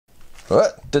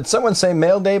What? Did someone say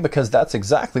mail day? Because that's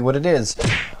exactly what it is.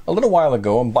 A little while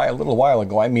ago, and by a little while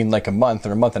ago I mean like a month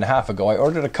or a month and a half ago, I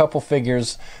ordered a couple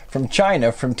figures from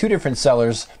China from 2 different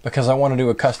sellers because I want to do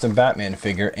a custom Batman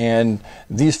figure, and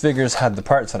these figures had the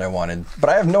parts that I wanted. But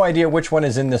I have no idea which one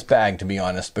is in this bag, to be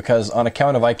honest, because on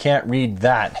account of I can't read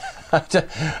that.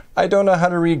 I don't know how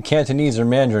to read Cantonese or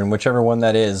Mandarin, whichever one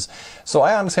that is. So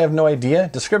I honestly have no idea.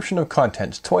 Description of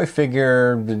contents, toy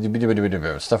figure,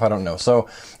 stuff I don't know. So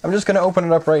I'm just going to open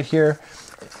it up right here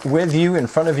with you, in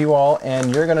front of you all,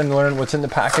 and you're going to learn what's in the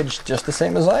package just the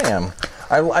same as I am.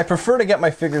 I prefer to get my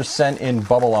figures sent in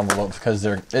bubble envelopes because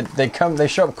they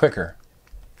show up quicker.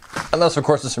 Unless, of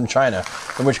course, it's from China,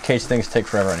 in which case things take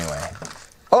forever anyway.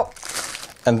 Oh,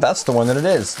 and that's the one that it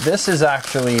is. This is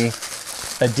actually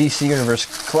a DC Universe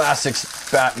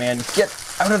Classics Batman. Get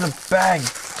out of the bag.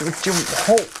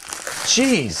 Oh,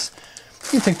 jeez.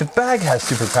 You think the bag has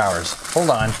superpowers. Hold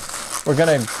on. We're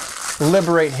going to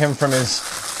liberate him from his...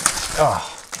 Oh,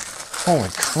 holy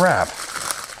crap.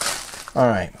 All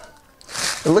right.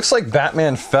 It looks like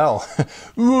Batman fell.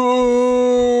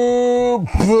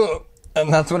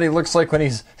 And that's what he looks like when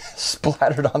he's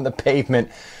splattered on the pavement.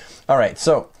 All right,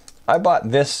 so I bought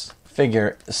this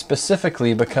figure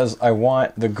specifically because I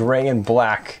want the gray and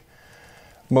black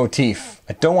motif.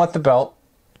 I don't want the belt,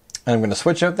 and I'm going to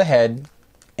switch out the head,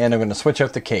 and I'm going to switch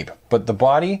out the cape. But the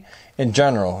body, in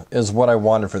general, is what I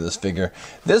wanted for this figure.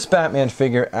 This Batman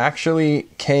figure actually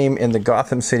came in the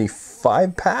Gotham City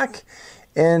 5-pack,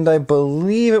 and I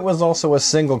believe it was also a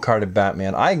single-carded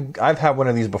Batman. I've had one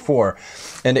of these before,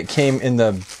 and it came in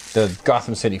the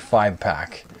Gotham City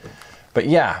 5-pack. But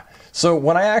yeah, so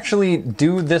when I actually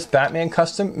do this Batman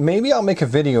custom, maybe I'll make a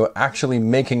video actually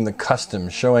making the custom,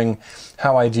 showing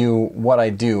how I do what I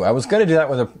do. I was going to do that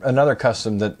with another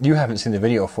custom that you haven't seen the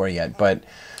video for yet, but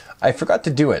I forgot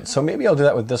to do it, so maybe I'll do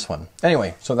that with this one.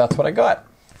 Anyway, so that's what I got.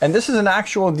 And this is an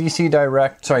actual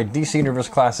DC Universe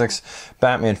Classics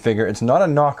Batman figure. It's not a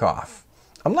knockoff.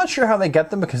 I'm not sure how they get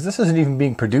them because this isn't even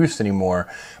being produced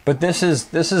anymore, but this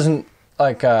isn't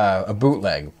like a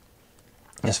bootleg.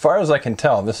 As far as I can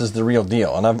tell, this is the real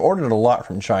deal. And I've ordered a lot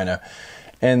from China.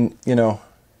 And, you know,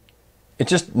 it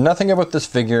just, nothing about this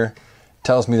figure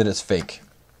tells me that it's fake.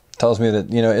 Tells me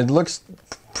that, you know, it looks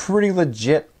pretty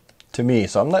legit to me.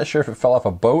 So I'm not sure if it fell off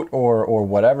a boat or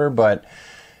whatever. But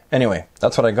anyway,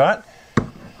 that's what I got.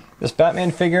 This Batman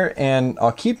figure. And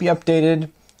I'll keep you updated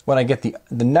when I get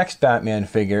the next Batman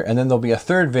figure, and then there'll be a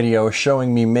third video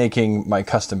showing me making my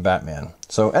custom Batman.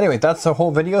 So anyway, that's the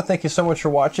whole video. Thank you so much for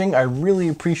watching. I really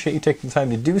appreciate you taking the time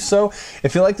to do so.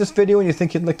 If you like this video and you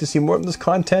think you'd like to see more of this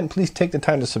content, please take the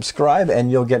time to subscribe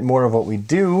and you'll get more of what we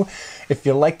do. If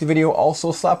you liked the video,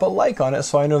 also slap a like on it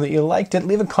so I know that you liked it.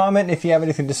 Leave a comment if you have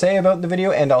anything to say about the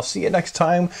video, and I'll see you next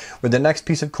time with the next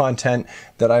piece of content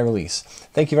that I release.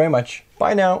 Thank you very much.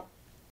 Bye now.